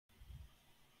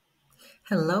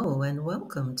Hello and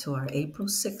welcome to our April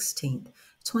 16th,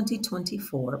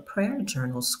 2024 Prayer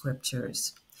Journal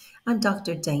Scriptures. I'm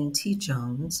Dr. Dane T.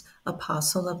 Jones,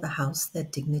 Apostle of the House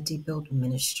That Dignity Built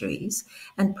Ministries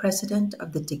and President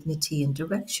of the Dignity and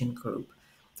Direction Group,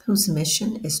 whose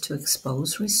mission is to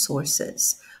expose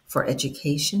resources for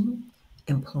education,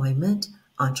 employment,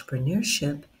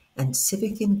 entrepreneurship, and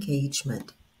civic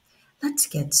engagement. Let's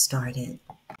get started.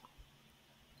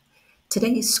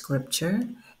 Today's scripture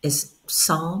is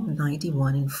Psalm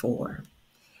 91 and 4.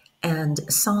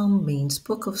 And Psalm means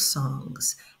book of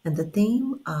songs, and the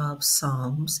theme of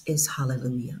Psalms is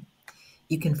hallelujah.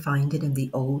 You can find it in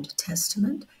the Old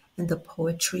Testament in the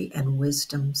Poetry and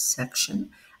Wisdom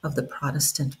section of the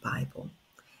Protestant Bible.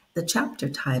 The chapter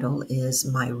title is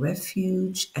My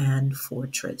Refuge and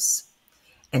Fortress.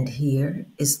 And here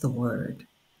is the word.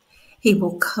 He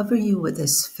will cover you with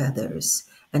his feathers,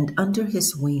 and under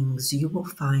his wings you will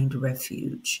find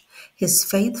refuge. His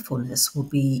faithfulness will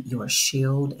be your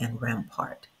shield and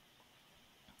rampart.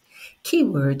 Key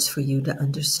words for you to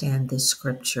understand this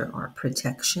scripture are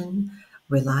protection,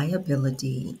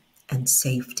 reliability, and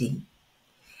safety.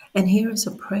 And here is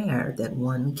a prayer that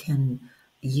one can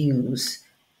use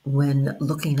when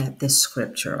looking at this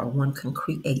scripture, or one can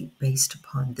create based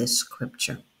upon this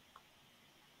scripture.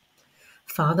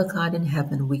 Father God in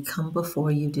heaven, we come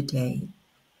before you today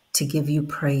to give you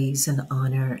praise and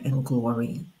honor and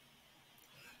glory.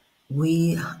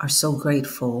 We are so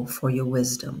grateful for your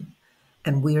wisdom,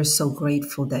 and we are so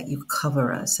grateful that you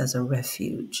cover us as a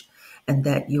refuge and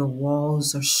that your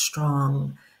walls are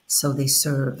strong so they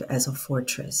serve as a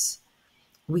fortress.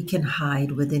 We can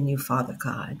hide within you, Father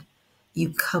God.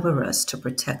 You cover us to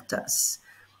protect us.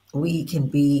 We can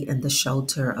be in the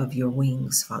shelter of your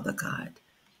wings, Father God.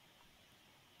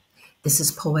 This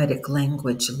is poetic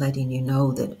language letting you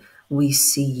know that we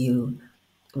see you.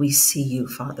 We see you,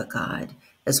 Father God,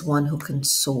 as one who can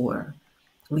soar.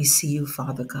 We see you,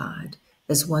 Father God,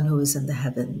 as one who is in the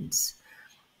heavens.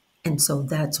 And so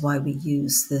that's why we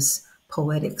use this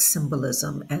poetic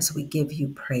symbolism as we give you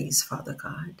praise, Father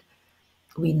God.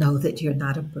 We know that you're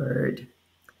not a bird.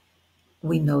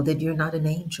 We know that you're not an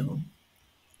angel.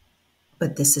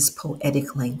 But this is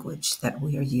poetic language that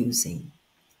we are using,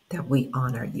 that we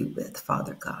honor you with,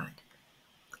 Father God.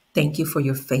 Thank you for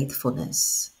your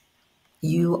faithfulness.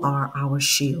 You are our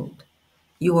shield.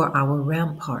 You are our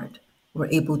rampart. We're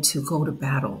able to go to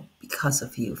battle because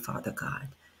of you, Father God.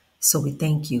 So we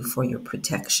thank you for your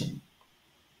protection.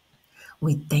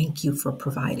 We thank you for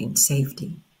providing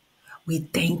safety. We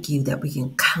thank you that we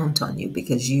can count on you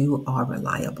because you are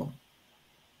reliable.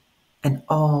 And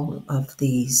all of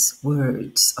these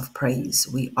words of praise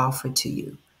we offer to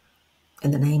you in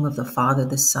the name of the Father,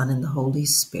 the Son, and the Holy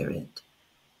Spirit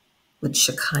with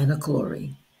Shekinah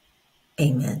glory.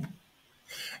 Amen.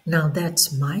 Now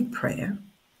that's my prayer.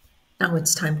 Now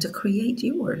it's time to create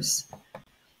yours.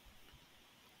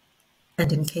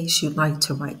 And in case you'd like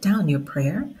to write down your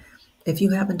prayer, if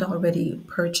you haven't already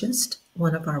purchased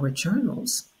one of our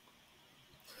journals,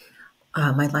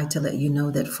 I'd like to let you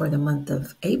know that for the month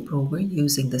of April, we're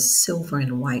using the silver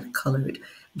and white colored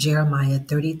Jeremiah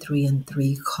 33 and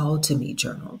 3 Call to Me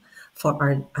journal for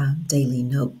our daily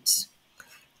notes.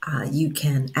 You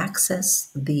can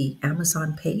access the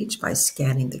Amazon page by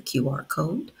scanning the QR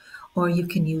code, or you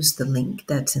can use the link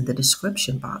that's in the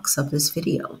description box of this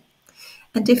video.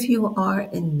 And if you are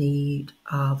in need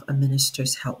of a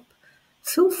minister's help,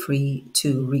 feel free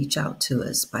to reach out to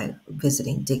us by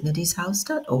visiting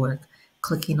dignitieshouse.org,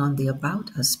 clicking on the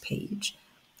About Us page,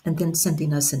 and then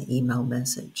sending us an email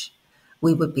message.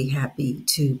 We would be happy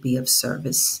to be of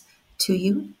service to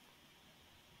you,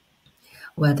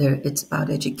 whether it's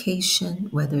about education,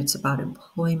 whether it's about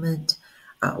employment,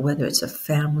 whether it's a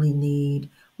family need,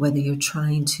 whether you're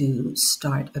trying to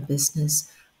start a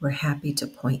business. We're happy to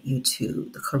point you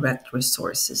to the correct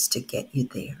resources to get you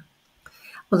there.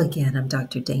 Well, again, I'm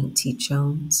Dr. Dane T.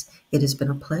 Jones. It has been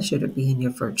a pleasure to be in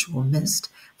your virtual midst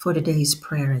for today's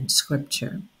prayer and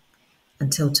scripture.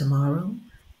 Until tomorrow,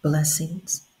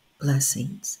 blessings,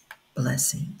 blessings,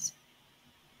 blessings.